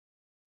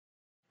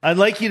I'd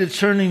like you to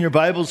turn in your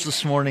Bibles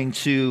this morning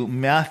to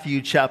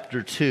Matthew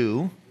chapter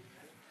 2.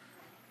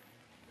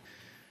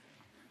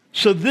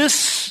 So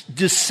this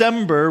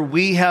December,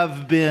 we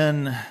have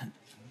been,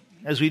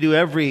 as we do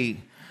every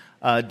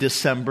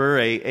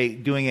December,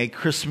 doing a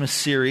Christmas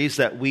series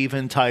that we've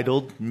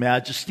entitled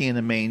Majesty in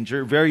a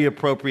Manger. Very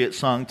appropriate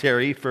song,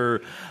 Terry,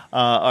 for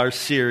our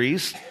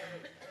series.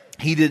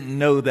 He didn't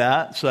know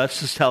that, so that's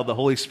just how the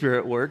Holy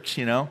Spirit works,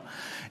 you know.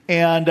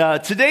 And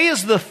today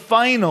is the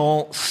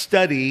final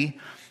study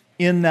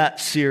in that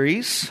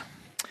series.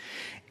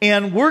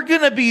 And we're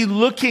going to be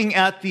looking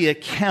at the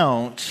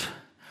account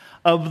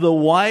of the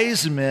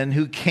wise men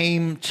who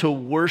came to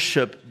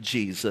worship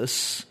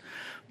Jesus.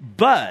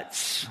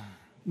 But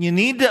you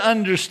need to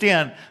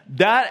understand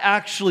that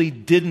actually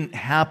didn't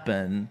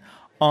happen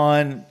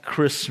on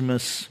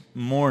Christmas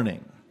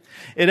morning.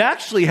 It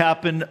actually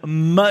happened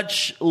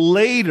much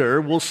later.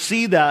 We'll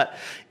see that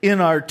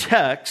in our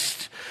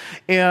text.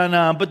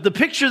 And but the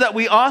picture that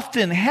we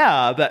often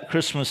have at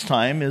Christmas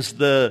time is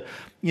the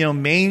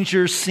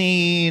manger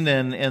scene,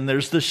 and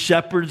there's the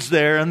shepherds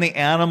there and the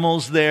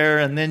animals there,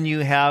 and then you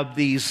have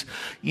these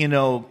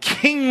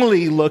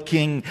kingly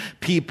looking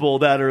people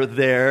that are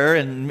there,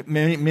 and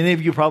many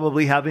of you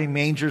probably have a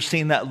manger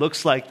scene that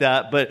looks like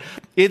that, but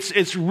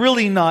it's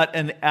really not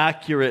an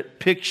accurate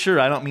picture.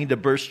 I don't mean to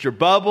burst your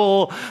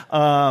bubble,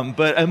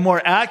 but a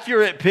more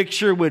accurate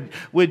picture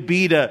would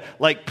be to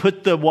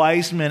put the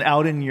wise men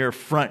out in your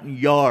front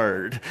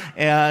yard,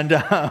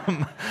 and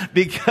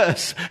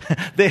because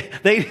they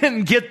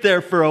didn't get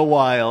there for a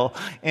while,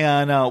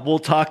 and we'll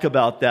talk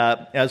about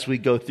that as we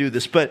go through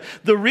this. But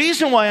the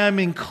reason why I'm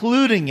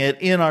including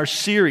it in our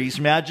series,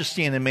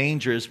 Majesty in a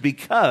Manger, is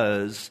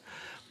because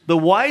the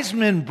wise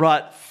men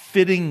brought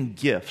fitting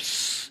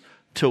gifts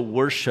to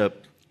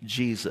worship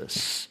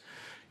Jesus.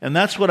 And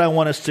that's what I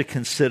want us to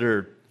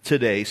consider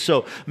today.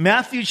 So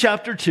Matthew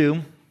chapter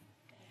 2,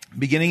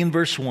 beginning in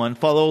verse 1,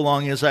 follow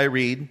along as I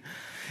read.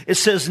 It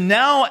says,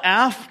 "Now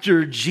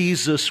after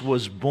Jesus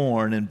was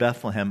born in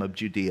Bethlehem of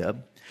Judea,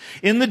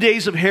 in the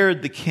days of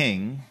Herod the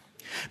king,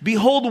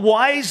 behold,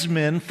 wise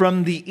men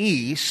from the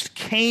east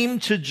came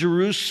to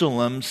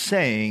Jerusalem,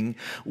 saying,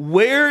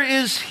 'Where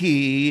is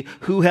he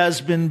who has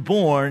been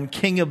born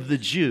King of the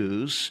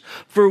Jews?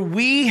 For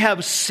we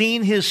have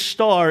seen his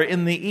star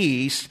in the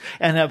east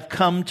and have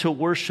come to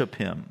worship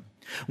him.'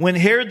 When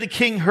Herod the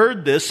king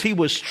heard this, he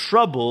was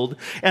troubled,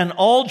 and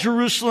all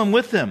Jerusalem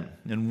with him.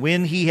 And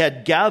when he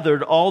had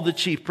gathered all the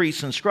chief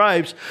priests and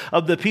scribes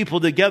of the people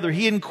together,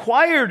 he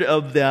inquired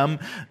of them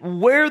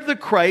where the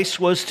Christ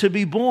was to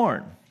be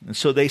born. And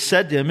so they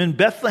said to him, 'In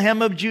Bethlehem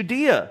of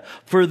Judea,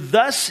 for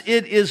thus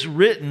it is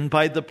written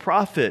by the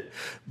prophet,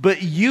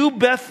 But you,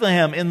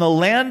 Bethlehem, in the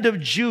land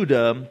of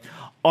Judah,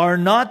 are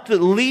not the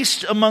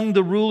least among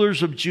the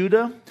rulers of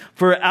Judah,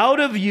 for out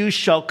of you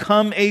shall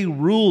come a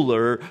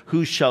ruler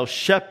who shall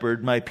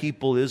shepherd my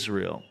people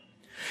Israel.'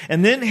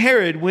 And then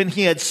Herod, when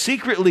he had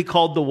secretly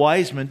called the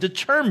wise men,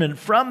 determined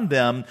from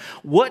them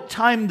what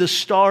time the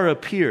star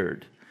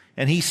appeared.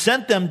 And he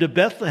sent them to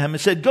Bethlehem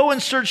and said, 'Go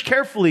and search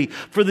carefully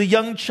for the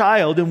young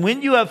child, and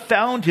when you have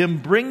found him,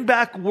 bring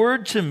back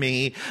word to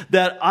me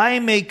that I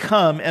may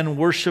come and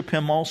worship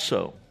him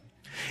also.'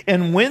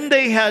 And when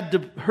they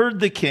had heard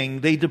the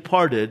king, they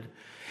departed.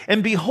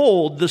 And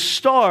behold, the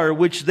star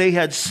which they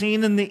had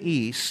seen in the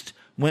east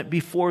went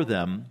before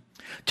them,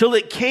 till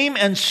it came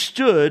and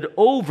stood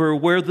over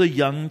where the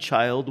young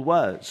child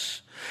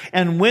was.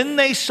 And when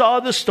they saw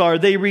the star,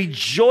 they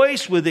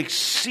rejoiced with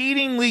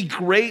exceedingly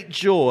great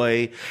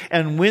joy.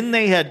 And when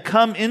they had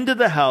come into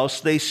the house,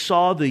 they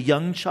saw the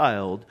young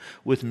child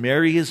with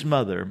Mary his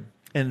mother,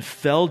 and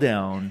fell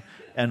down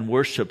and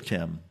worshipped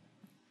him.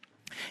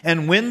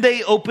 And when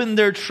they opened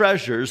their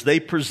treasures, they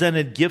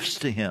presented gifts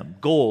to him,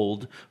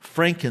 gold,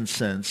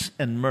 frankincense,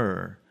 and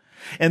myrrh.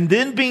 And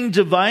then, being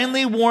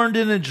divinely warned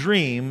in a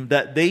dream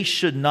that they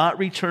should not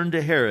return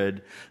to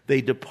Herod,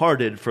 they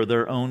departed for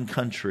their own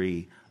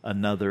country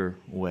another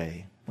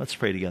way." Let's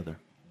pray together.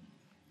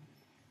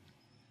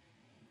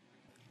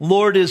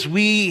 Lord, as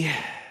we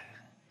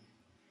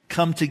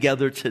come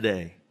together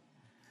today,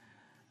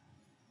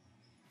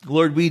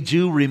 Lord, we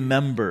do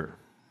remember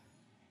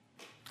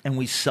and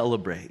we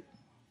celebrate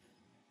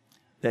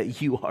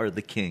that you are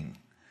the King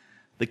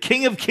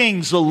of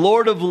Kings, the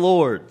Lord of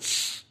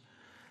Lords,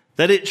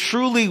 that it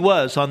truly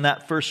was on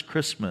that first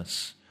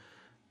Christmas,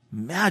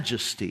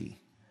 majesty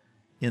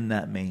in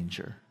that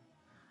manger.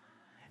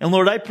 And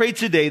Lord, I pray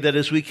today that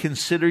as we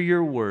consider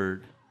your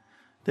word,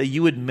 that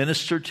you would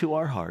minister to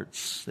our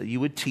hearts, that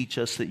you would teach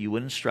us, that you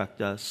would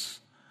instruct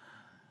us.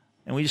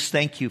 And we just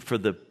thank you for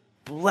the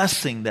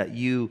blessing that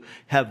you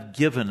have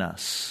given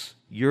us,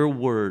 your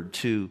word,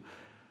 to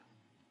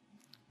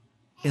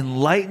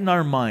enlighten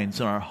our minds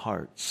and our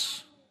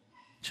hearts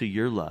to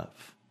your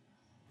love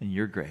and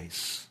your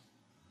grace.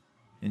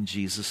 In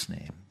Jesus'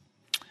 name,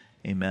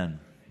 amen.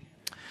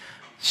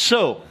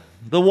 So,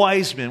 the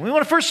wise men. We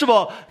want to first of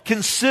all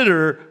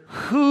consider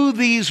who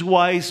these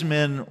wise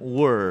men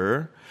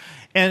were.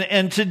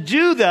 And to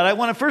do that, I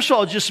want to first of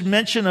all just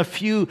mention a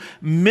few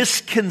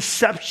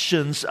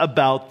misconceptions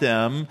about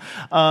them,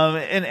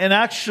 and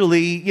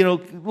actually,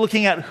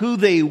 looking at who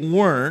they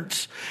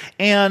weren't.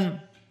 And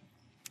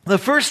the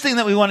first thing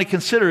that we want to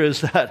consider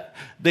is that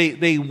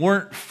they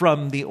weren't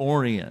from the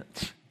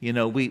Orient. We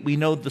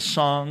know the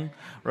song,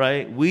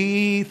 right?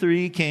 We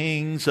three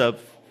kings of...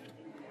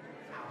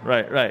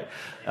 Right.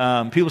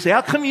 People say,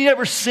 how come you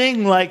never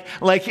sing like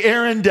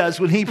Aaron does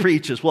when he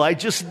preaches? Well, I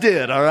just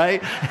did, all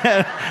right?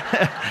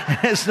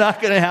 It's not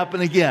going to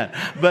happen again.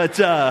 But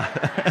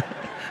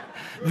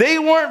they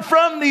weren't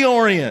from the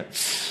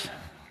Orient.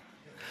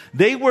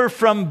 They were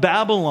from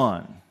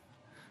Babylon.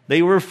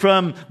 They were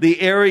from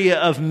the area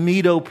of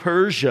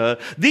Medo-Persia.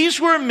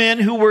 These were men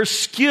who were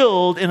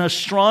skilled in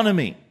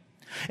astronomy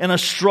and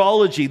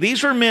astrology.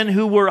 These were men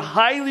who were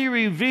highly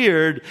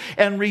revered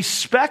and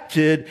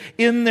respected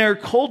in their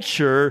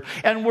culture,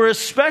 and were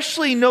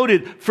especially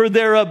noted for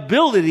their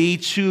ability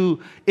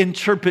to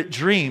interpret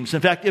dreams.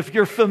 In fact, if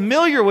you're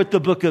familiar with the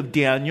book of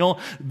Daniel,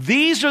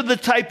 these are the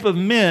type of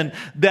men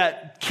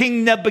that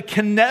King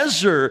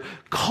Nebuchadnezzar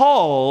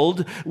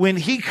called when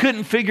he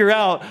couldn't figure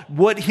out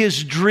what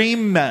his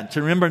dream meant.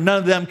 And remember, none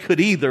of them could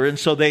either. And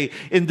so they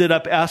ended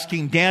up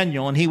asking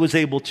Daniel, and he was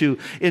able to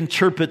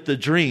interpret the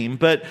dream.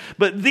 But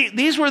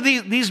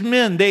these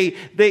men,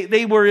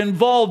 they were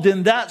involved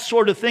in that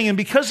sort of thing. And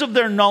because of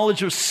their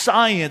knowledge of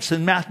science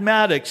and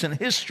mathematics and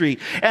history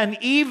and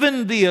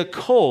even the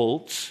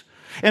occult,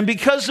 and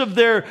because of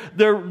their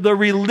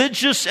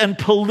religious and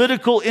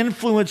political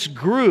influence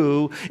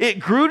it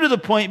grew to the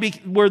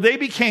point where they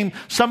became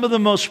some of the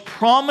most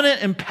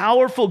prominent and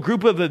powerful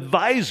group of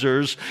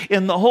advisors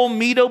in the whole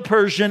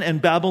Medo-Persian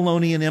and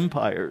Babylonian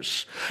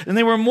empires. And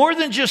they were more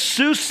than just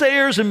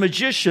soothsayers and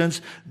magicians.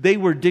 They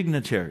were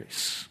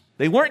dignitaries.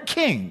 They weren't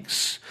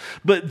kings,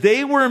 but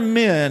they were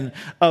men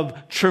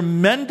of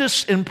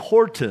tremendous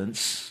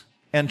importance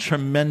and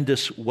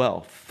tremendous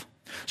wealth.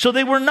 So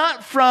they were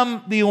not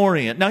from the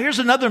Orient. Now, here's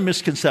another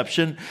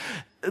misconception.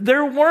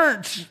 There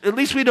weren't, at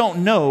least we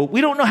don't know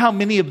how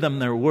many of them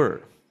there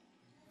were.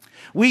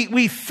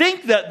 We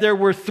think that there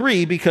were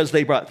 3 because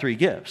they brought 3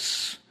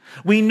 gifts.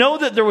 We know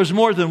that there was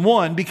more than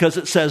one because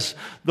it says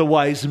the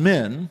wise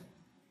men,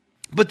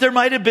 but there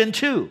might have been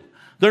 2.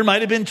 There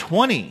might have been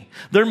 20.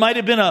 There might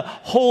have been a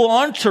whole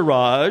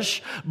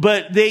entourage,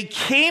 but they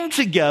came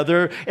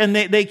together and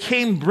they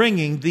came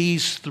bringing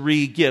these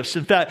 3 gifts.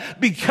 In fact,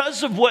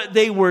 because of what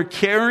they were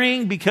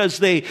carrying, because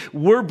they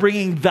were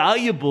bringing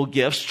valuable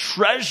gifts,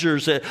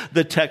 treasures,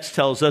 the text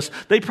tells us,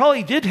 they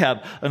probably did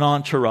have an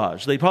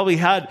entourage. They probably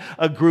had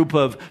a group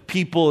of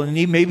people and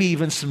maybe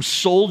even some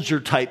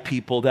soldier type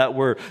people that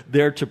were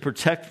there to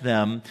protect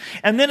them.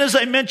 And then, as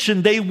I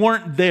mentioned, they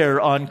weren't there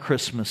on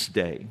Christmas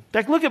Day. In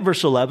fact, look at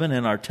verse 11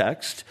 in our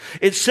text.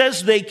 It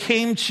says they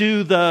came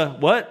to the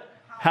what?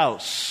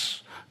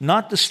 House,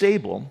 not the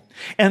stable.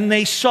 And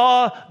they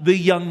saw the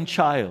young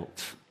child.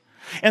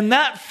 And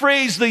that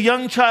phrase, the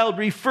young child,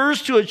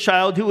 refers to a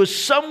child who was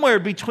somewhere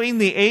between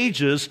the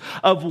ages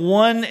of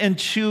 1 and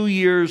 2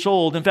 years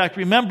old. In fact,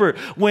 remember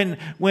when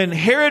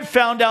Herod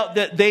found out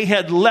that they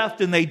had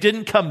left and they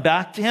didn't come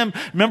back to him,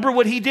 remember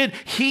what he did?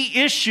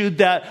 He issued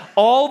that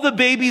all the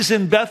babies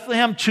in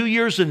Bethlehem 2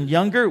 years and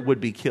younger would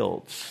be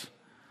killed.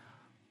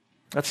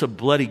 That's a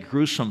bloody,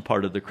 gruesome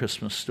part of the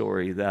Christmas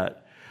story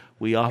that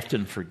we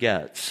often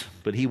forget.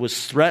 But he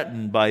was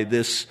threatened by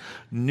this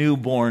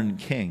newborn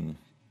king.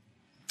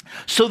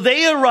 So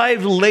they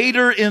arrived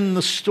later in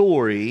the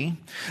story.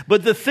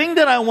 But the thing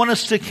that I want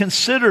us to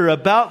consider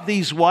about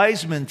these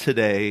wise men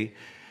today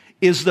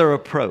is their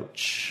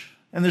approach.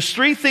 And there's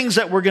 3 things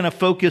that we're going to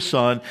focus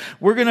on.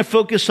 We're going to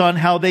focus on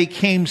how they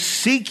came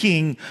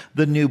seeking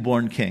the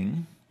newborn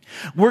king.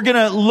 We're going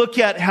to look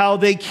at how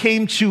they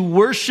came to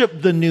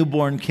worship the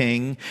newborn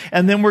king.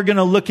 And then we're going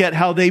to look at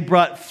how they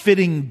brought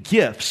fitting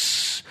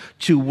gifts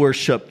to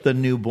worship the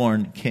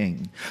newborn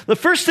king. The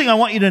first thing I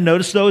want you to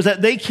notice, though, is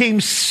that they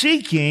came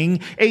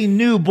seeking a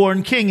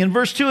newborn king. In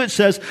verse 2, it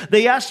says,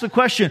 they asked the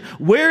question,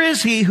 where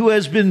is he who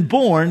has been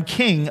born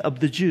king of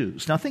the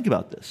Jews? Now think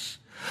about this.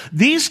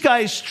 These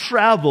guys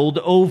traveled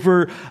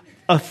over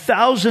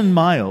 1,000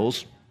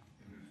 miles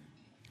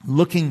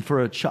looking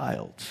for a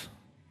child.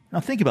 Now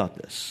think about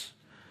this.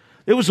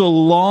 It was a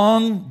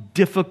long,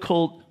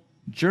 difficult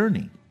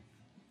journey.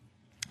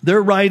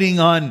 They're riding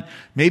on,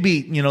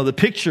 maybe, the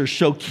pictures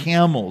show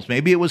camels.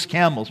 Maybe it was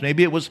camels.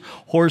 Maybe it was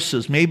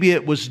horses. Maybe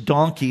it was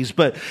donkeys.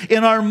 But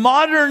in our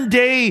modern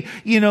day,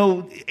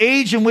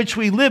 age in which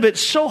we live,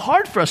 it's so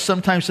hard for us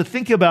sometimes to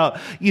think about,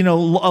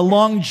 a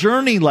long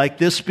journey like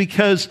this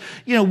because,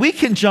 we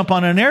can jump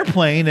on an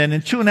airplane and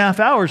in 2.5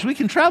 hours, we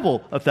can travel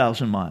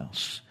 1,000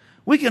 miles.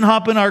 We can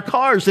hop in our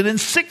cars and in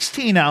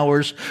 16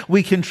 hours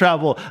we can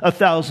travel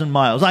 1,000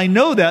 miles. I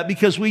know that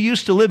because we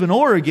used to live in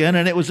Oregon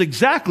and it was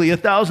exactly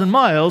 1,000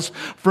 miles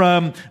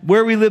from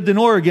where we lived in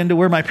Oregon to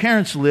where my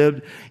parents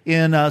lived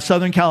in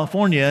Southern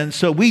California. And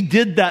so we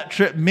did that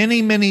trip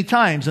many, many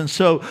times. And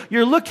so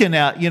you're looking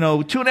at,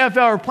 2.5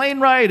 hour plane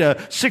ride, a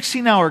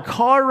 16-hour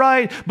car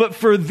ride. But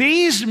for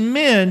these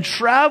men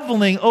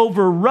traveling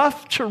over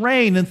rough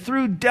terrain and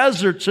through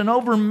deserts and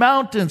over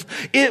mountains,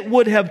 it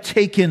would have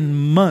taken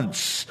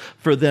months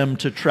for them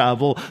to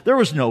travel. There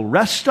was no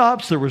rest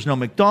stops. There was no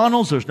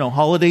McDonald's. There's no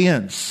Holiday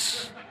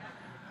Inns.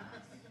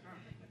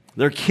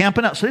 They're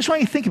camping out. So I just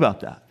want you to think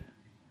about that.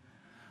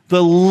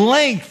 The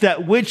length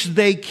at which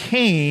they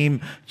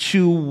came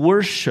to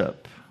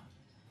worship,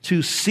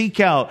 to seek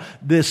out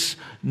this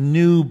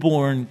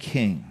newborn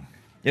king.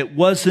 It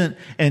wasn't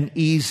an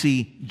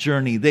easy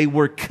journey. They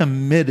were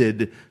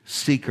committed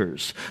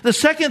seekers. The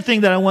second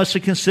thing that I want us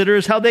to consider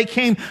is how they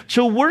came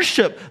to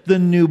worship the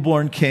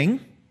newborn king.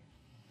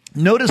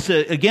 Notice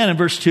it again in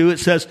verse 2, it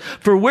says,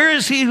 "For where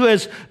is he who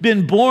has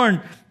been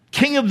born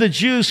King of the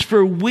Jews?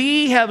 For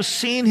we have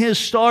seen his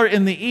star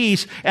in the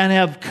east and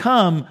have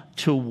come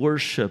to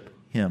worship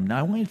him." Now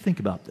I want you to think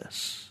about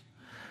this.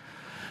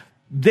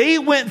 They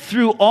went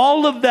through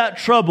all of that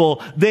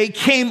trouble. They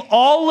came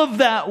all of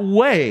that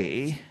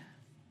way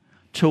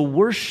to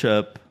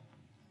worship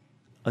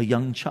a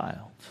young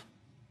child.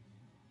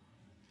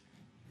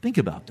 Think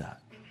about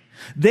that.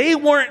 They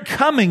weren't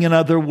coming, in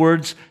other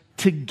words,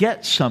 to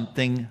get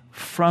something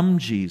from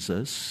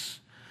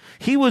Jesus.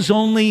 He was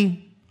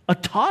only a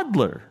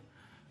toddler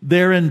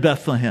there in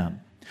Bethlehem.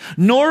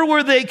 Nor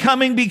were they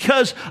coming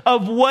because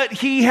of what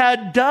he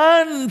had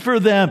done for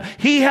them.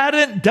 He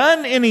hadn't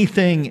done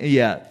anything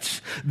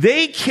yet.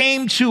 They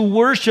came to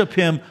worship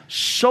him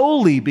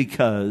solely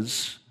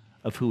because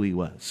of who he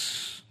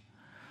was.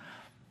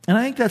 And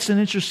I think that's an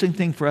interesting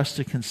thing for us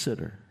to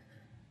consider.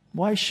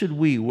 Why should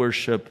we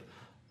worship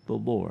the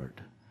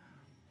Lord?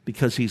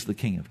 Because he's the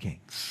King of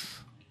Kings.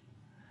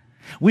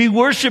 We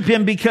worship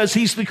him because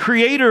he's the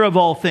creator of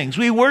all things.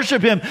 We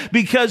worship him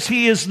because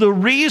he is the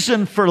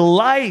reason for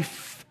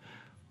life.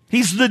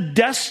 He's the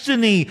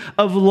destiny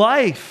of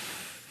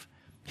life.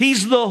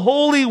 He's the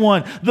Holy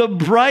One, the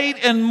bright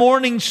and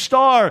morning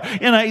star.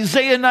 In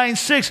Isaiah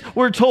 9:6,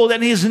 we're told,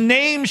 "And his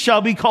name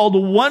shall be called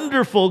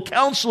Wonderful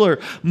Counselor,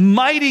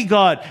 Mighty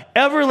God,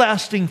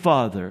 Everlasting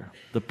Father,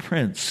 the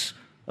Prince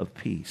of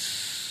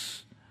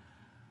Peace."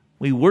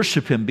 We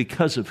worship him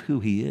because of who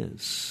he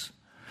is.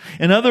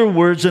 In other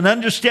words, an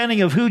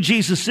understanding of who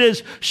Jesus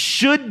is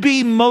should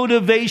be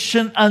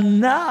motivation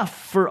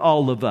enough for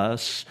all of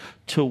us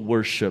to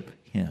worship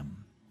him.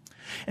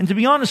 And to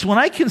be honest, when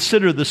I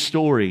consider the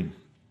story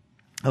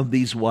of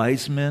these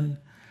wise men,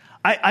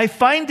 I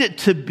find it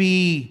to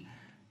be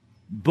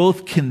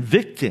both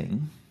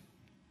convicting,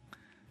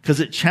 because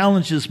it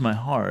challenges my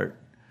heart,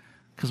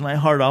 because my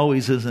heart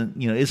always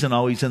isn't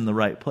always in the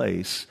right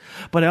place.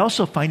 But I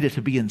also find it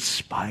to be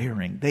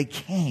inspiring. They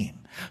came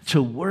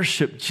to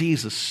worship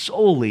Jesus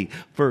solely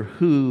for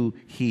who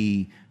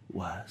he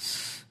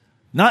was.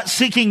 Not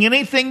seeking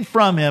anything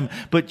from him,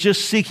 but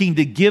just seeking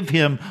to give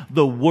him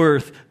the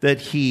worth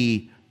that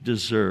he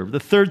deserved. The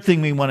third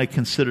thing we want to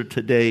consider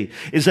today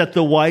is that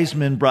the wise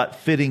men brought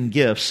fitting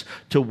gifts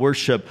to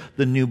worship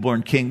the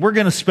newborn king. We're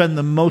going to spend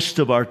the most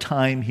of our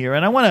time here.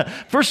 And I want to,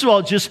 first of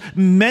all, just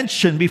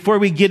mention before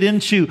we get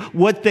into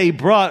what they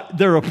brought,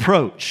 their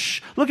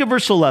approach. Look at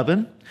verse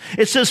 11.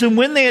 It says, "And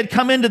when they had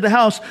come into the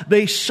house,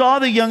 they saw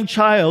the young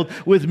child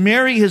with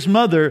Mary his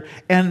mother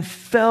and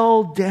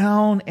fell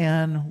down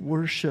and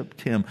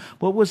worshiped him."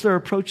 What was their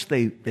approach?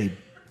 They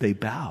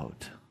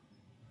bowed.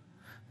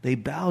 They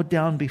bowed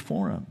down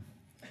before him.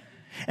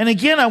 And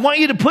again, I want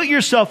you to put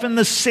yourself in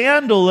the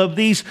sandal of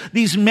these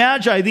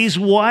magi, these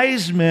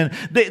wise men.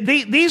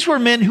 These were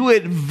men who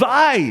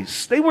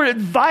advised. They were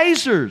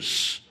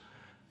advisors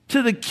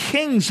to the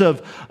kings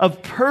of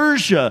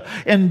Persia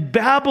and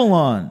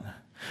Babylon.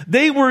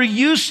 They were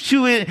used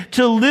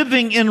to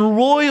living in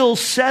royal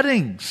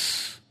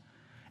settings.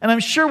 And I'm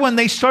sure when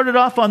they started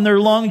off on their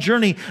long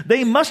journey,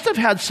 they must have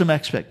had some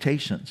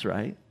expectations,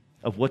 right,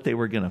 of what they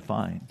were going to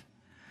find.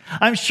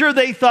 I'm sure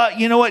they thought,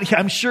 you know what,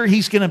 I'm sure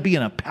he's going to be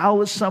in a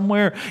palace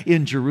somewhere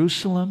in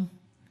Jerusalem.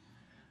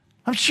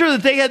 I'm sure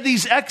that they had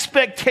these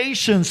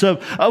expectations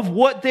of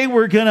what they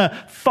were going to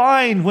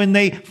find when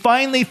they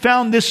finally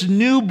found this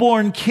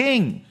newborn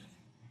king.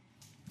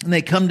 And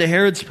they come to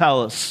Herod's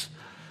palace.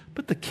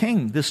 But the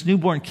king, this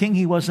newborn king,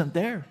 he wasn't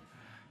there.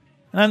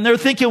 And they're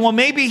thinking, well,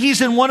 maybe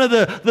he's in one of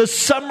the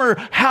summer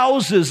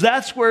houses.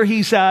 That's where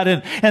he's at.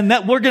 And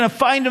that we're going to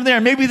find him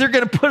there. Maybe they're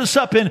going to put us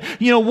up in,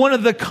 one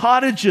of the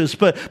cottages.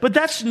 But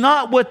that's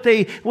not what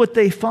they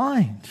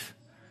find.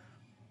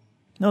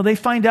 No, they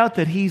find out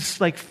that he's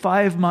like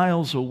 5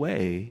 miles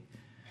away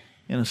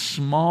in a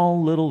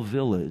small little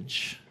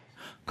village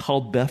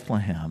called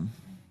Bethlehem.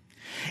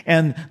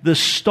 And the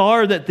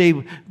star that they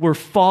were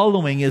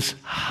following is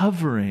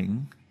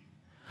hovering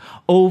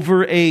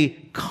over a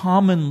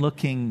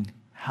common-looking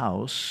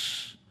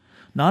house,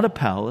 not a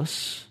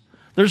palace,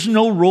 There's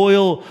no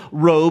royal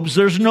robes.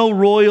 There's no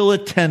royal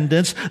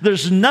attendants.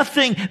 There's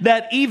nothing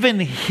that even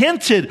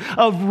hinted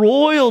of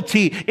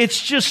royalty. It's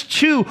just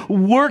two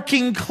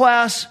working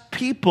class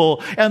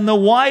people. And the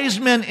wise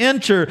men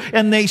enter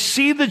and they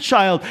see the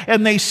child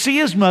and they see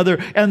his mother,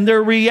 and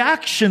their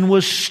reaction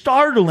was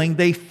startling.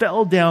 They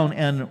fell down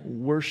and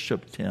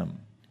worshiped him.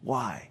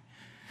 Why?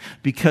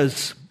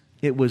 Because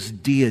it was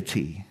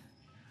deity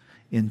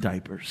in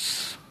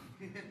diapers.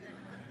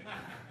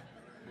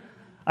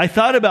 I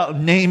thought about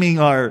naming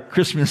our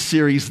Christmas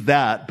series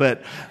that,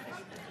 but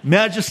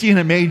Majesty in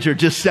a Manger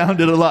just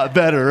sounded a lot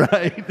better,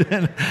 right?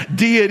 Than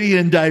deity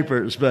in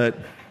diapers, but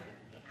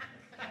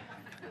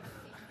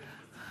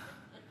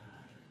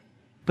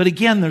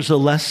again, there's a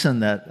lesson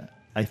that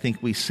I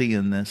think we see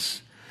in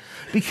this.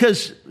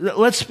 Because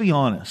let's be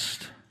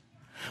honest,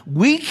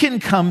 we can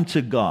come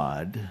to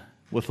God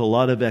with a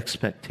lot of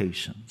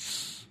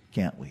expectations,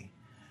 can't we?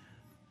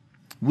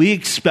 We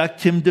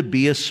expect him to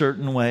be a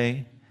certain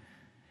way.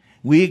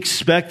 We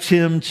expect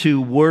him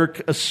to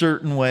work a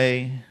certain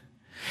way.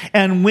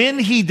 And when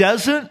he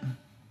doesn't,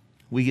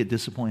 we get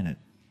disappointed.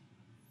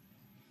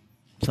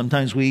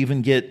 Sometimes we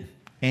even get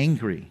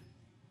angry.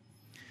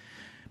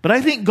 But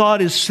I think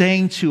God is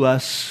saying to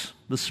us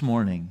this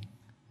morning,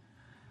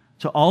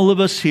 to all of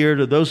us here,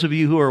 to those of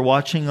you who are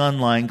watching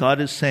online,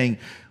 God is saying,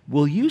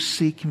 will you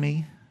seek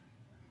me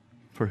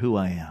for who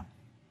I am?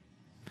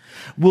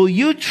 Will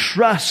you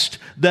trust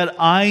that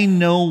I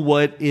know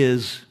what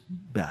is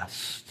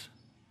best?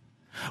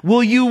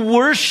 Will you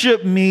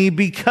worship me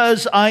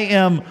because I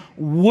am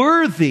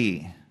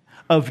worthy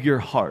of your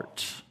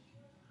heart?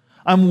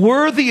 I'm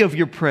worthy of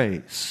your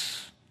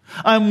praise.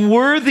 I'm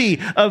worthy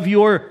of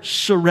your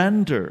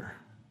surrender.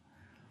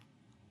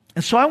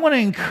 And so I want to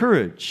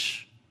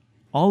encourage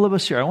all of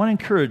us here. I want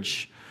to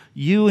encourage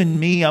you and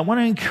me. I want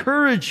to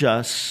encourage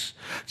us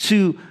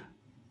to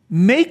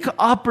make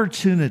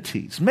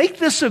opportunities. Make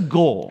this a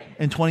goal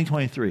in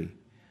 2023.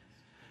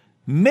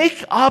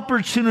 Make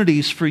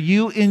opportunities for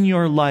you in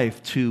your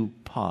life to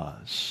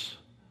pause.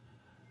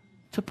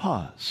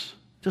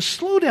 To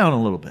slow down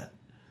a little bit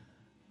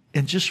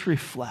and just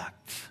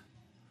reflect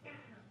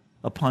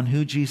upon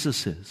who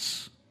Jesus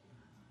is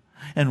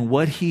and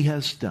what he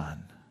has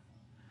done.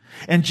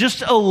 And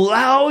just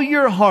allow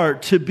your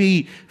heart to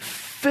be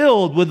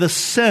filled with a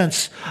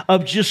sense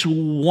of just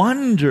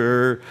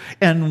wonder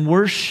and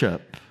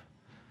worship.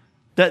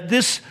 That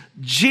this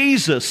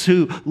Jesus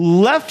who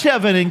left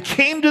heaven and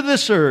came to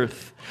this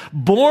earth,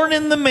 born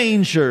in the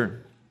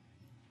manger,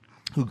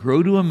 who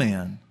grew to a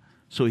man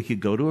so he could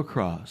go to a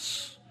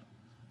cross,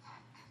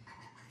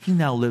 he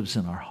now lives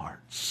in our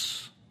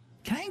hearts.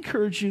 Can I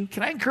encourage you?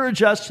 Can I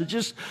encourage us to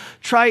just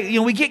try?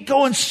 We get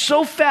going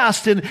so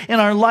fast in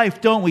our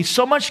life, don't we?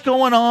 So much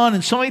going on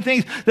and so many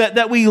things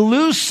that we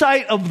lose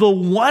sight of the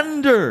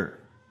wonder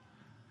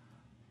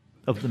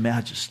of the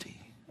majesty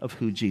of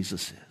who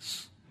Jesus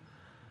is.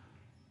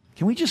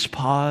 Can we just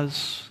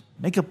pause,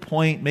 make a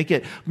point, make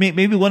it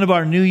maybe one of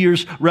our New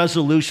Year's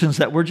resolutions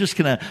that we're just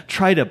going to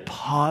try to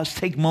pause,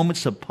 take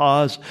moments to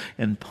pause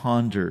and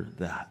ponder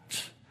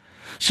that.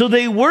 So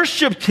they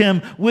worshiped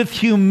him with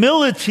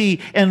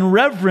humility and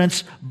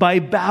reverence by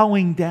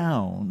bowing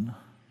down.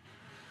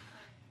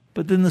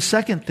 But then the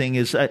second thing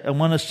is I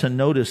want us to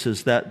notice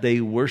is that they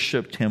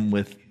worshiped him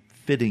with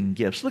fitting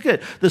gifts. Look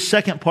at the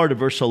second part of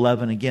verse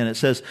 11 again. It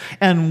says,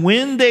 and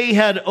when they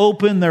had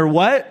opened their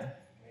what?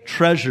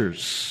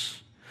 Treasures.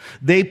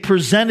 They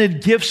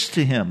presented gifts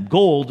to him,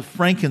 gold,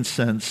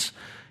 frankincense,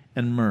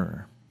 and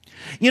myrrh.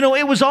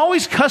 It was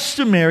always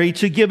customary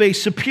to give a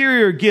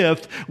superior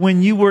gift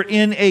when you were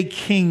in a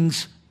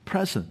king's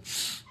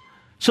presence.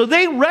 So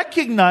they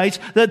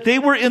recognized that they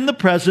were in the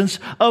presence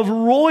of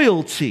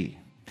royalty.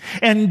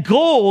 And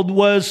gold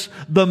was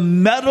the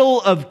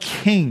metal of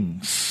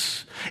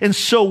kings. And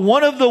so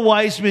one of the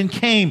wise men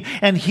came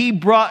and he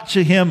brought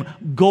to him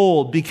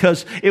gold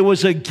because it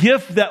was a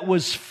gift that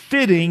was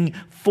fitting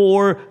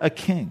for a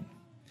king.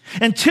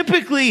 And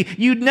typically,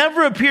 you'd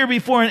never appear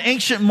before an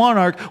ancient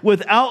monarch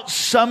without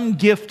some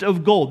gift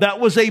of gold. That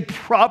was a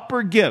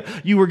proper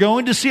gift. You were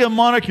going to see a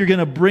monarch, you're going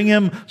to bring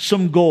him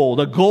some gold,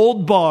 a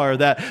gold bar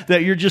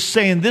that you're just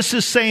saying, this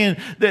is saying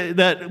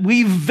that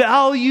we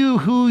value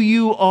who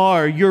you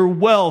are, your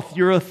wealth,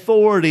 your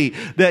authority,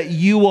 that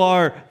you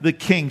are the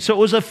king. So it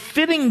was a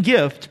fitting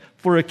gift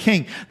for a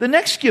king. The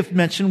next gift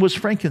mentioned was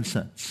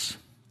frankincense.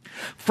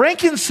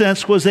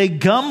 Frankincense was a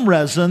gum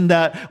resin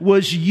that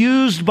was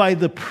used by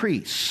the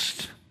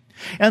priest.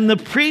 And the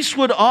priest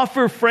would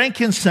offer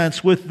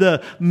frankincense with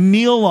the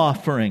meal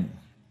offering.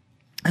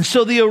 And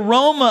so the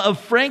aroma of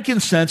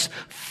frankincense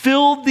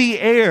filled the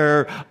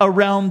air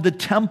around the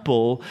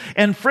temple.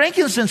 And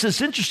frankincense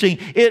is interesting.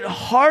 It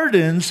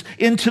hardens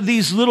into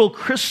these little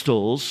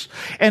crystals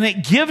and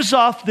it gives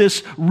off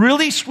this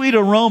really sweet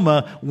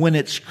aroma when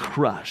it's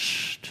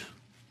crushed.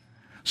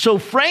 So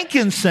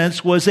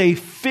frankincense was a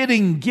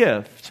fitting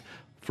gift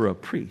for a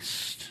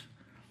priest.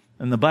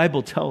 And the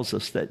Bible tells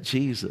us that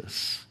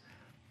Jesus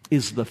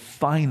is the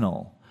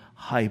final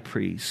high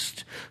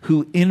priest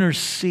who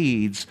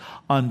intercedes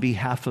on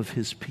behalf of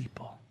his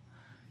people.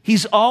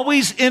 He's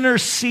always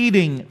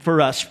interceding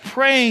for us,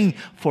 praying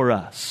for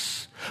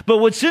us. But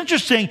what's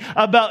interesting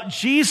about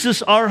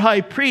Jesus, our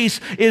high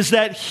priest, is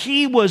that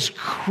he was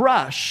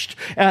crushed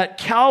at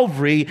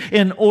Calvary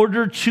in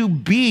order to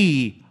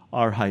be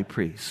our high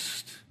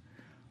priest.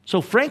 So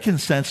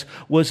frankincense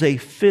was a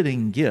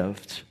fitting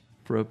gift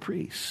for a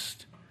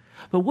priest.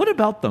 But what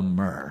about the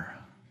myrrh?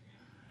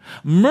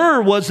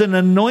 Myrrh was an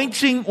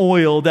anointing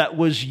oil that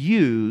was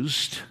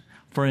used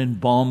for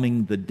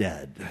embalming the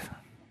dead.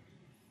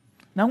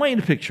 Now I want you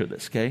to picture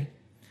this, okay?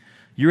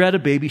 You're at a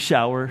baby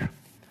shower.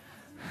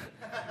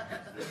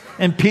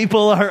 And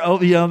people are,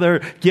 they're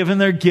giving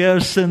their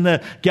gifts, and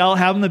the gal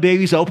having the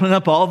babies opening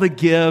up all the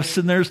gifts,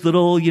 and there's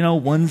little,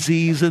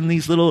 onesies and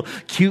these little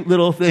cute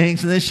little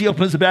things. And then she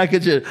opens the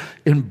package of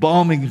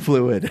embalming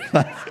fluid.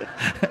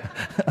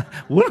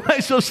 What am I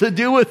supposed to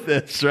do with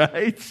this,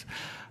 right?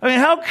 I mean,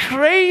 how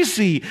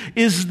crazy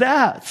is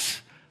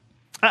that?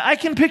 I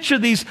can picture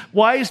these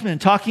wise men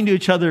talking to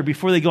each other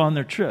before they go on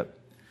their trip.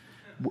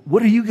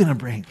 What are you going to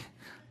bring?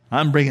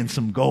 I'm bringing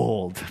some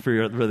gold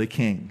for the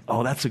king.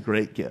 Oh, that's a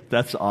great gift.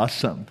 That's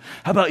awesome.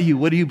 How about you?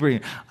 What are you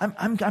bringing?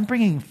 I'm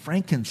bringing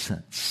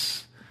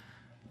frankincense.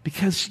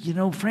 Because,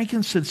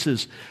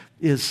 frankincense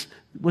is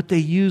what they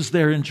use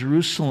there in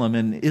Jerusalem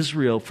and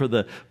Israel for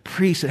the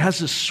priests. It has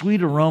this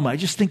sweet aroma. I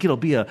just think it'll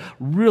be a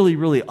really,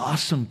 really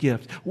awesome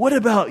gift. What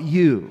about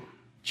you,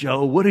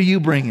 Joe? What are you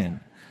bringing?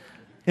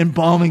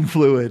 Embalming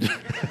fluid.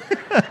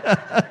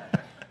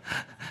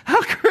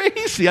 How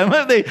crazy. I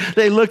mean,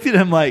 they looked at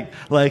him like,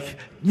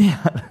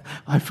 yeah,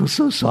 I feel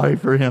so sorry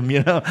for him,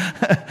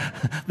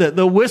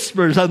 the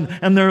whispers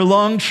and their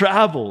long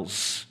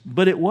travels.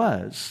 But it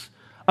was,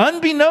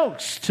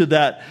 unbeknownst to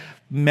that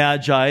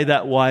magi,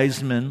 that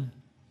wise man,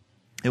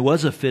 it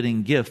was a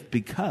fitting gift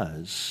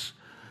because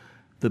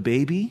the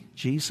baby,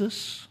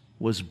 Jesus,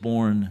 was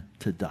born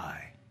to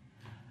die.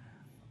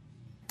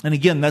 And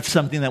again, that's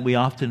something that we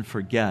often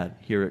forget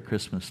here at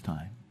Christmas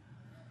time.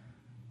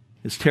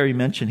 As Terry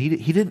mentioned,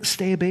 he didn't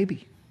stay a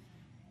baby.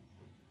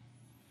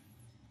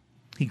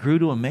 He grew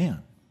to a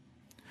man.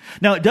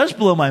 Now, it does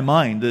blow my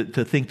mind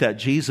to think that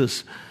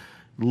Jesus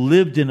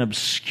lived in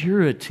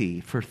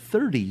obscurity for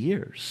 30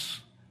 years.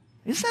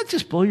 Doesn't that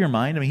just blow your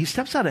mind? I mean, he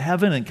steps out of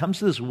heaven and comes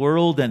to this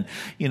world and,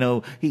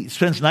 he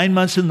spends 9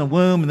 months in the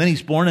womb and then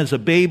he's born as a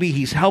baby.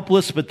 He's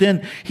helpless, but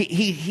then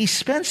he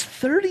spends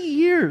 30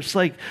 years.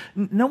 Like,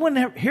 no one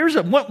ever hears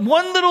of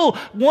one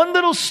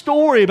little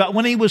story about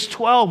when he was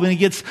 12 and he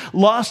gets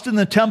lost in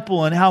the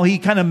temple and how he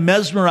kind of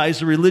mesmerized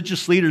the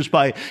religious leaders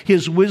by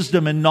his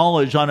wisdom and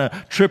knowledge on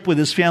a trip with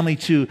his family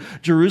to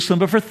Jerusalem.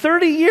 But for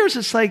 30 years,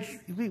 it's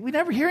like we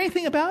never hear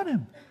anything about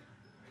him.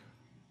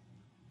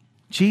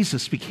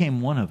 Jesus became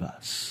one of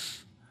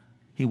us.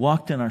 He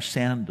walked in our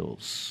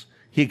sandals.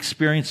 He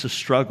experienced the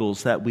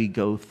struggles that we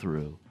go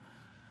through.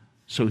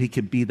 So he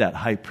could be that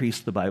high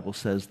priest, the Bible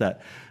says,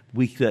 that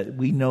we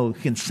know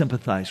can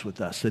sympathize with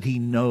us, that he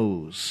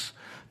knows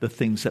the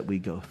things that we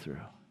go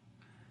through.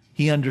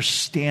 He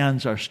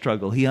understands our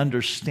struggle. He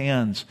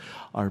understands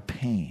our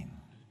pain.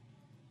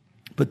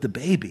 But the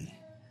baby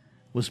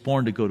was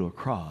born to go to a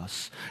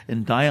cross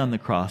and die on the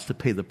cross to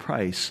pay the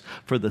price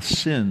for the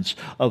sins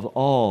of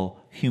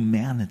all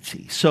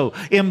humanity. So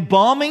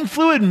embalming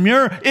fluid,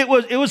 myrrh, it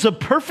was a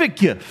perfect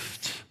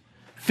gift,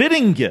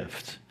 fitting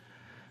gift.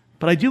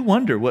 But I do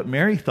wonder what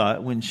Mary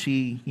thought when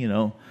she,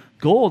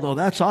 gold, oh,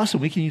 that's awesome.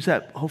 We can use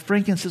that. Oh,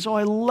 frankincense, oh,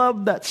 I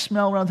love that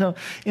smell around town.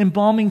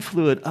 Embalming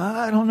fluid,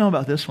 I don't know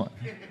about this one.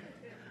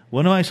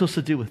 What am I supposed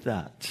to do with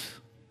that?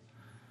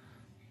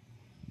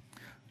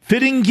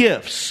 Fitting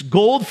gifts,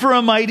 gold for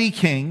a mighty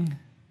king,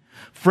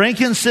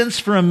 frankincense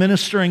for a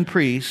ministering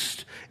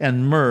priest,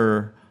 and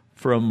myrrh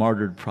for a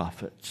martyred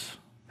prophet.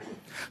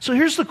 So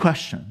here's the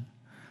question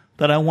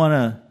that I want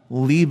to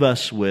leave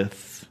us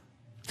with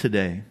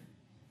today.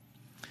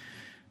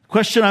 The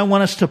question I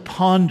want us to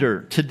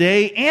ponder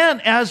today and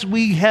as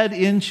we head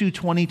into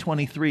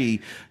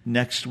 2023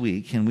 next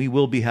week, and we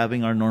will be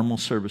having our normal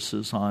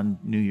services on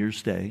New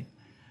Year's Day.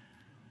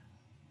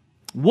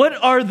 What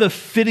are the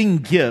fitting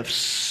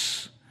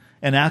gifts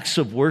and acts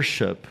of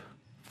worship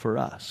for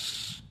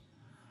us?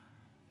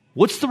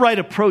 What's the right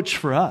approach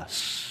for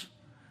us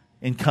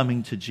in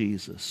coming to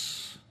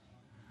Jesus?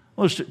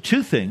 Well, there's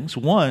two things.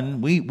 One,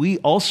 we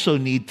also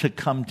need to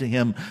come to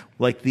him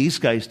like these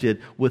guys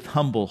did with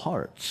humble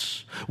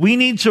hearts. We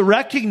need to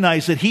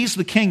recognize that he's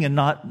the king and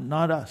not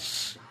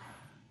us.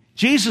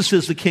 Jesus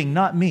is the king,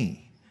 not me.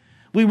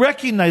 We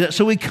recognize that,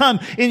 so we come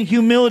in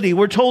humility.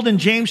 We're told in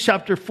James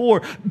chapter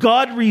 4,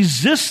 God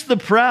resists the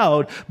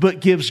proud, but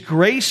gives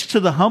grace to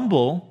the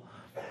humble.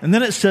 And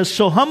then it says,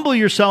 so humble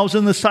yourselves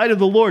in the sight of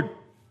the Lord,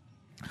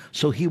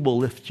 so he will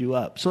lift you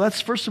up. So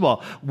that's, first of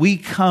all, we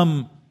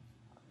come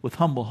with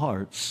humble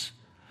hearts.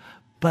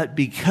 But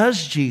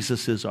because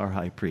Jesus is our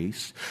high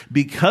priest,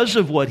 because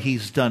of what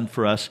he's done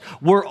for us,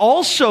 we're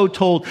also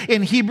told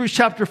in Hebrews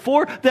chapter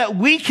 4 that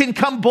we can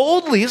come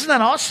boldly. Isn't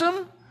that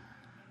awesome?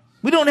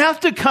 We don't have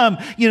to come,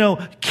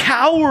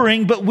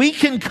 cowering, but we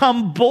can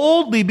come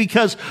boldly,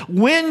 because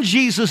when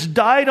Jesus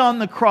died on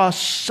the cross,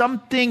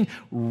 something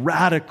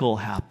radical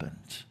happened.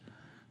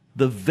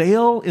 The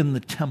veil in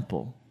the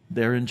temple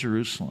there in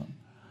Jerusalem,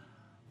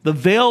 the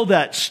veil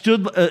that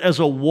stood as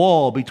a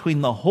wall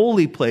between the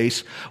holy place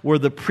where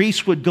the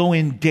priest would go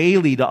in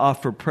daily to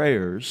offer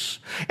prayers,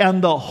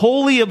 and the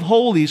Holy of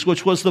Holies,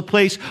 which was the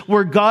place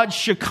where God's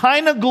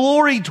Shekinah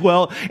glory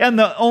dwelt, and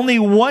the only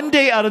one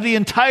day out of the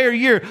entire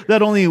year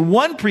that only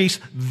one priest,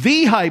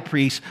 the high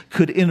priest,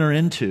 could enter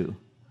into.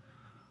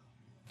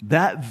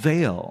 That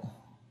veil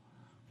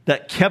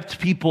that kept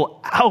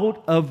people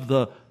out of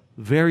the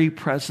very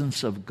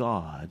presence of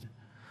God,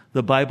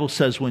 the Bible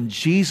says when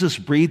Jesus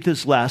breathed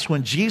his last,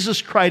 when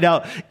Jesus cried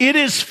out, "It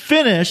is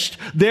finished,"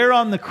 there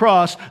on the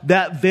cross,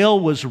 that veil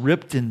was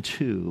ripped in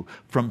two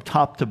from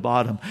top to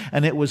bottom.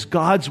 And it was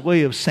God's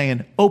way of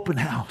saying, open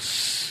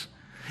house.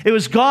 It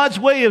was God's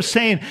way of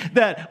saying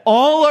that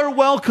all are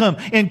welcome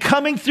in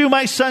coming through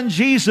my son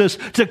Jesus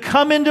to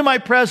come into my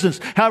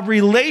presence, have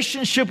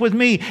relationship with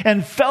me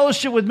and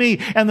fellowship with me.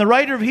 And the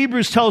writer of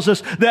Hebrews tells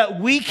us that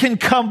we can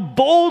come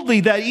boldly,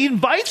 that he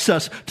invites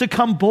us to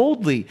come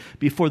boldly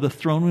before the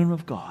throne room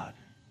of God,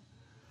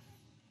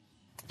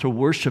 to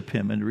worship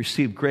him and to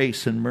receive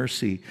grace and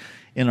mercy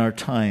in our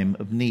time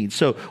of need.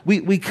 So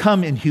we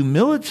come in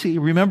humility,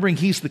 remembering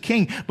he's the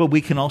king, but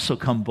we can also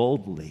come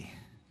boldly.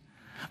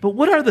 But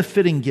what are the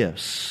fitting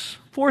gifts?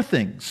 4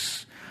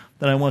 things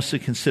that I want us to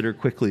consider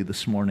quickly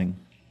this morning.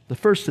 The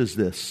first is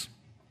this.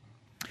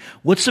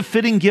 What's a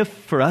fitting gift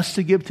for us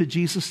to give to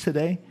Jesus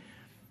today?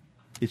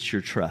 It's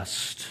your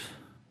trust.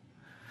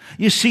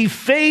 You see,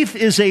 faith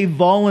is a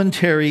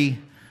voluntary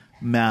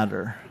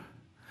matter.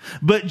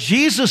 But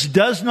Jesus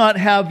does not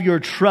have your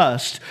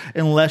trust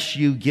unless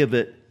you give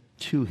it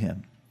to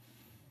him.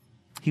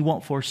 He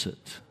won't force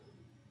it.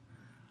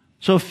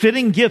 So a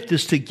fitting gift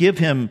is to give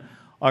him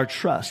our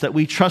trust, that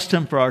we trust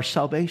him for our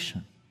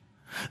salvation,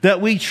 that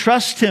we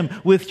trust him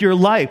with your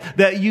life,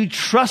 that you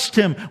trust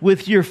him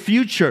with your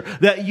future,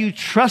 that you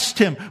trust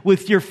him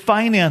with your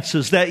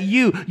finances, that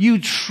you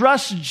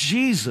trust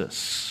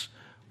Jesus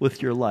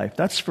with your life.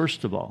 That's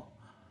first of all.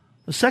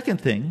 The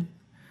second thing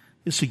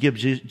is to give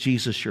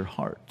Jesus your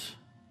heart.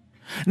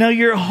 Now,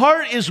 your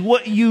heart is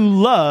what you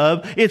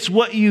love, it's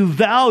what you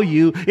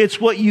value,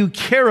 it's what you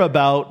care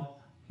about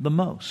the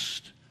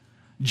most.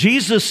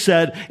 Jesus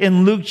said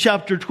in Luke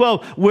chapter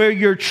 12, where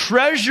your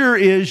treasure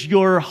is,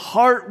 your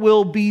heart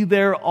will be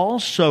there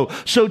also.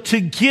 So to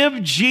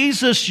give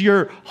Jesus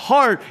your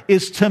heart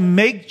is to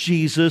make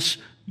Jesus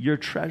your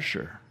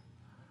treasure.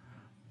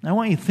 Now, I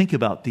want you to think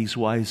about these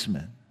wise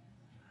men.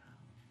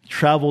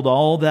 Traveled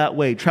all that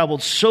way,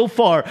 traveled so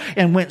far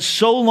and went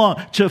so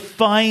long to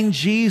find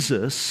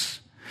Jesus.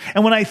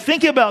 And when I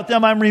think about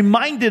them, I'm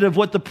reminded of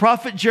what the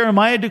prophet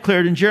Jeremiah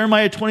declared in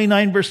Jeremiah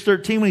 29 verse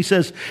 13 when he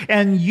says,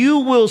 "And you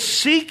will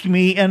seek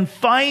me and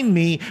find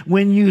me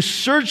when you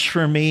search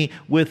for me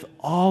with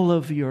all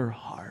of your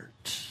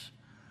heart."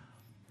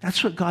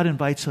 That's what God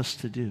invites us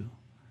to do.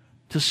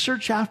 To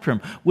search after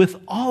him with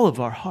all of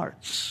our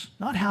hearts.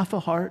 Not half a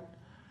heart,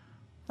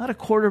 not a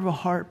quarter of a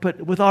heart,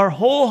 but with our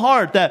whole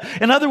heart. That,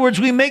 in other words,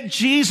 we make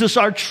Jesus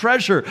our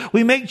treasure.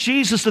 We make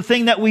Jesus the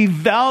thing that we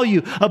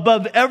value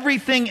above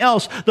everything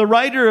else. The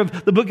writer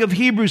of the book of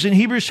Hebrews, in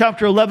Hebrews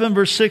chapter 11,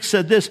 verse 6,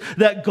 said this,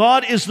 that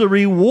God is the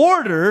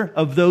rewarder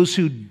of those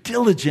who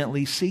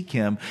diligently seek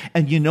him.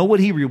 And you know what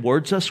he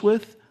rewards us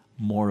with?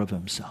 More of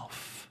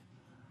himself.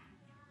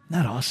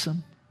 Isn't that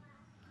awesome?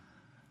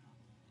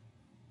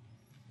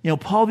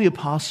 Paul the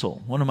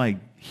Apostle, one of my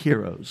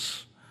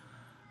heroes,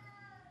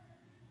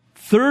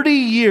 30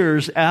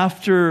 years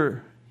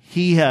after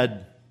he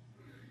had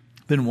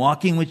been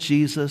walking with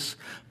Jesus,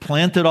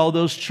 planted all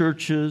those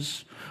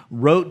churches,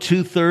 wrote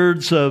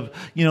 2/3 of,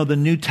 the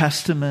New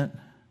Testament,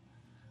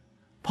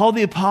 Paul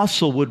the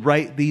Apostle would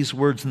write these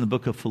words in the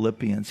book of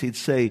Philippians. He'd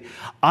say,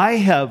 "I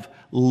have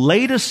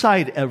laid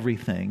aside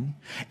everything,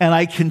 and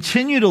I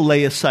continue to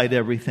lay aside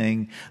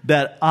everything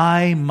that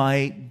I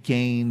might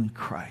gain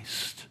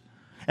Christ,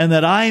 and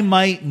that I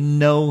might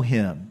know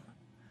him."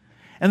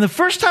 And the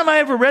first time I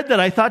ever read that,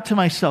 I thought to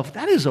myself,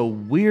 that is a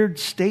weird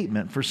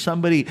statement for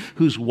somebody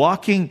who's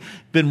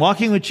been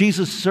walking with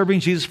Jesus, serving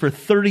Jesus for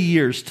 30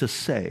 years to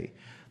say.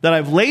 That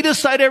I've laid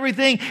aside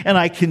everything, and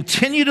I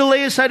continue to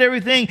lay aside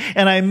everything,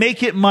 and I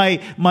make it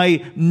my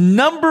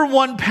number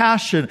one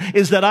passion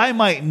is that I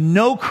might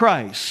know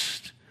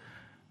Christ.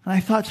 And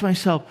I thought to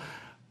myself,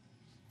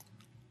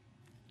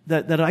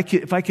 that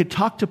if I could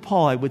talk to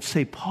Paul, I would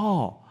say,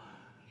 Paul,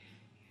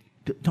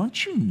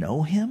 don't you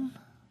know him?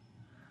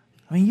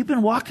 I mean, you've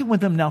been walking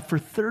with him now for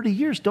 30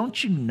 years.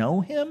 Don't you know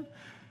him?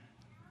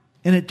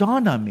 And it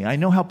dawned on me. I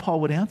know how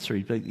Paul would answer.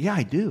 He'd be like, yeah,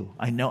 I do.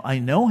 I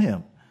know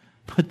him.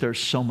 But there's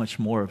so much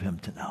more of him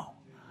to know.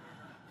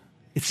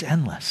 It's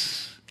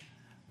endless.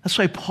 That's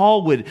why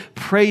Paul would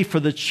pray for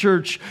the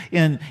church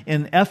in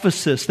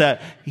Ephesus,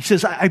 that he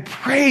says, I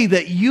pray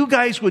that you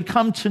guys would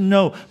come to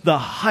know the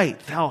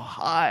height, how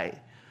high,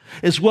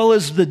 as well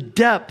as the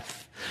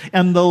depth,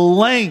 and the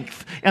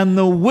length and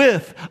the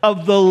width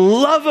of the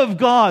love of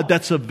God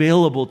that's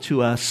available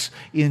to us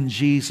in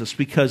Jesus,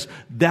 because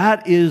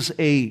that is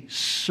a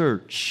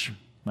search,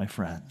 my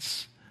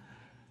friends,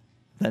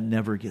 that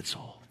never gets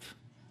old,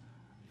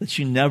 that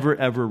you never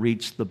ever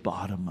reach the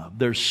bottom of.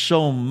 There's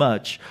so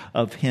much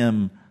of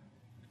Him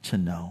to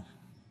know.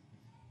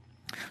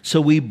 So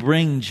we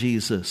bring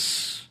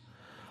Jesus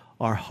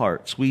our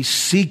hearts. We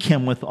seek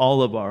Him with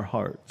all of our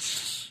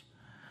hearts.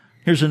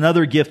 Here's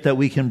another gift that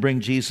we can bring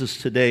Jesus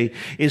today,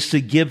 is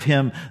to give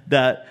Him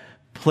that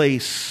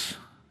place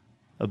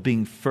of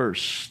being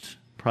first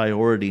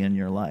priority in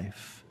your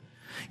life.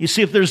 You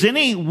see, if there's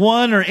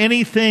anyone or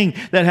anything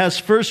that has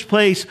first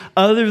place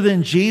other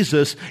than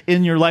Jesus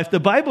in your life, the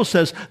Bible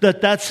says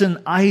that that's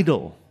an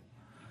idol.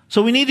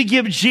 So we need to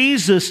give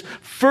Jesus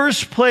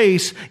first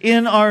place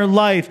in our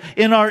life,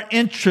 in our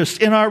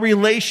interest, in our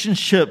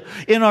relationship,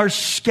 in our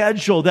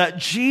schedule, that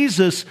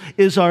Jesus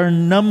is our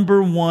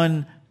number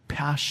one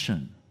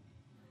passion.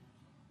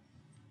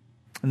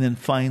 And then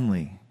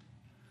finally,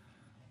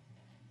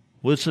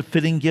 what's a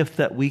fitting gift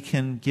that we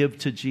can give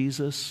to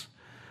Jesus?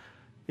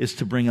 Is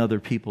to bring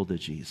other people to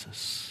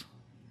Jesus.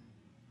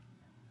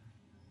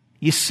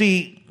 You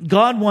see,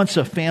 God wants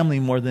a family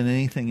more than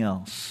anything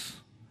else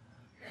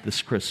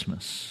this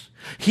Christmas.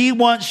 He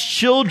wants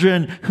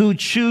children who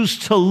choose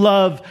to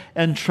love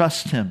and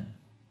trust Him.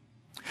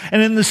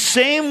 And in the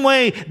same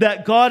way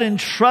that God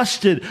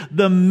entrusted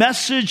the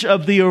message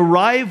of the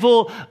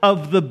arrival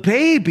of the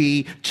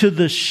baby to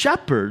the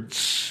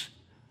shepherds,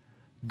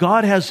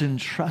 God has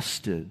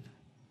entrusted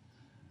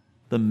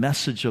the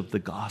message of the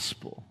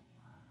gospel,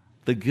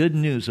 the good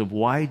news of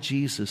why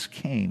Jesus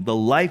came, the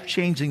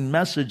life-changing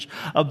message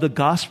of the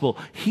gospel.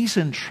 He's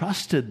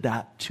entrusted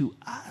that to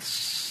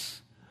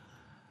us.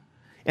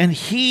 And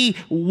He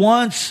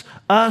wants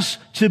us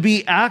to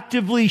be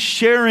actively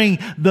sharing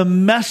the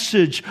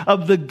message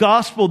of the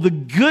gospel, the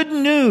good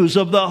news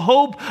of the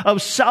hope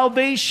of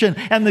salvation,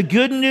 and the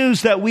good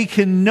news that we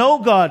can know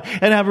God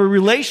and have a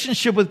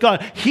relationship with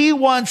God. He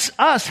wants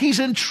us. He's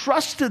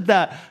entrusted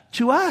that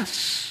to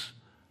us.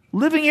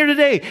 Living here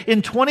today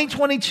in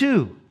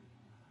 2022,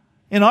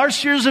 in our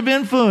spheres of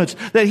influence,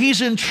 that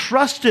He's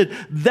entrusted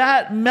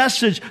that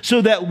message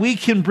so that we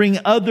can bring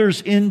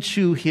others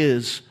into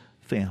His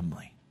family.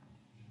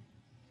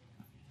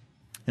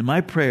 And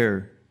my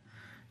prayer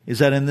is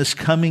that in this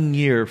coming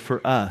year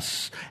for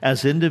us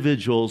as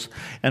individuals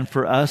and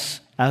for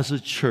us as a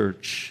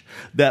church,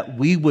 that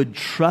we would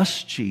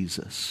trust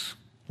Jesus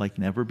like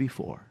never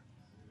before.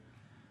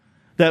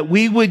 That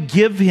we would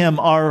give Him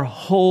our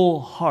whole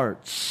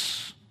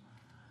hearts.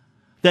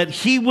 That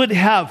He would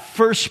have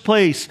first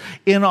place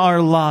in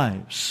our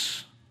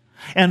lives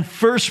and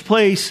first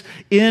place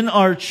in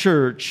our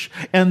church,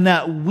 and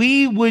that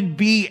we would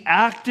be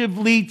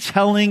actively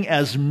telling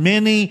as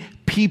many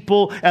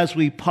people as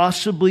we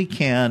possibly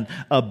can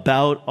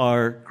about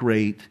our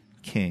great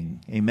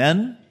King.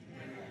 Amen?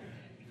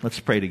 Let's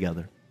pray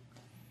together.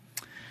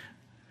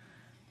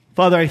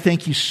 Father, I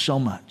thank You so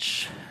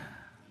much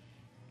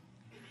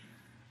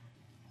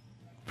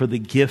for the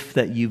gift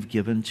that You've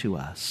given to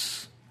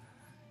us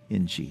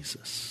in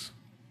Jesus.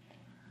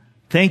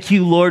 Thank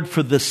You, Lord,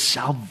 for the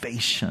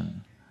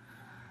salvation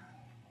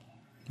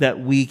that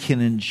we can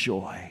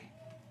enjoy,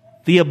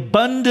 the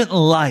abundant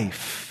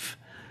life,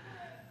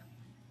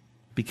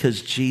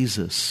 because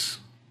Jesus,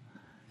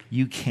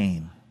 You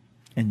came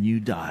and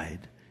You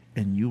died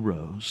and You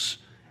rose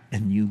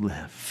and You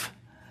live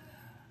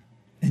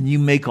and You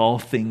make all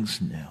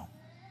things new.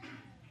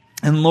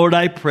 And Lord,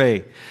 I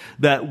pray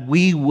that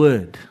we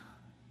would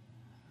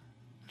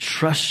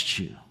trust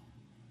You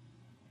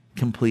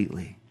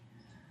completely.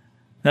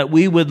 That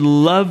we would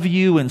love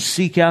You and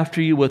seek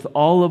after You with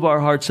all of our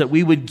hearts. That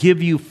we would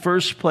give You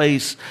first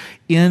place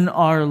in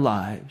our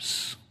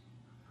lives.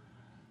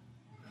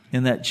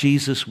 And that,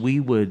 Jesus,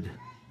 we would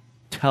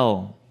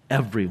tell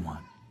everyone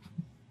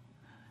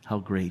how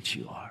great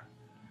You are.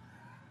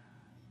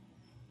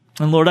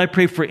 And Lord, I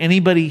pray for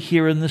anybody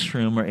here in this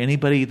room or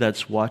anybody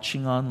that's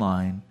watching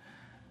online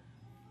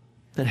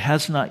that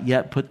has not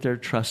yet put their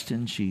trust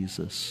in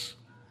Jesus.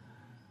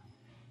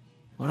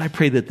 Lord, I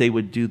pray that they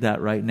would do that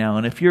right now.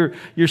 And if you're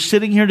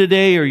sitting here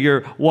today or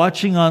you're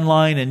watching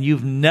online and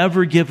you've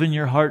never given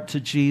your heart to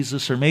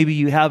Jesus, or maybe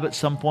you have at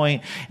some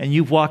point and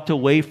you've walked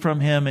away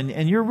from Him,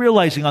 and you're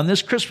realizing on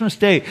this Christmas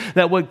day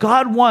that what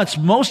God wants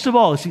most of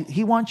all is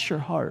He wants your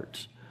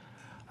heart.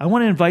 I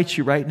want to invite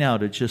you right now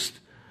to just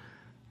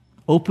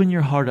open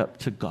your heart up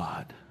to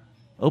God.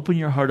 Open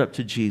your heart up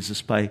to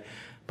Jesus by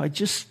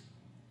just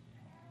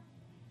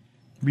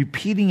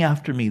repeating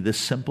after me this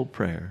simple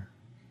prayer.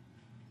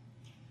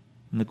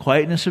 In the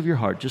quietness of your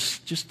heart,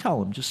 just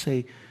tell Him, just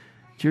say,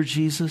 Dear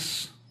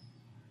Jesus,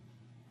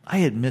 I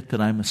admit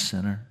that I'm a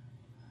sinner,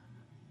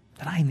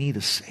 that I need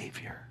a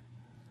Savior.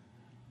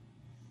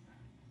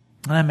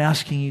 And I'm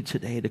asking You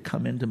today to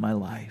come into my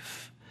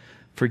life.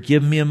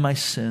 Forgive me of my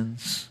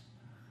sins.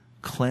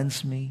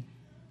 Cleanse me.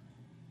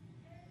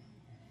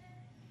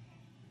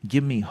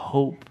 Give me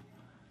hope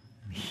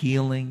and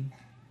healing.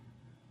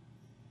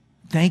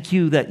 Thank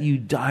you that you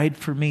died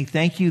for me.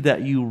 Thank you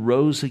that you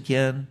rose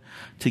again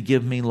to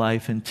give me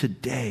life. And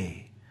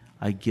today,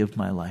 I give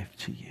my life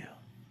to you.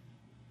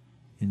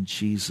 In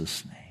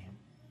Jesus' name,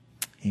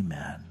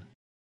 amen.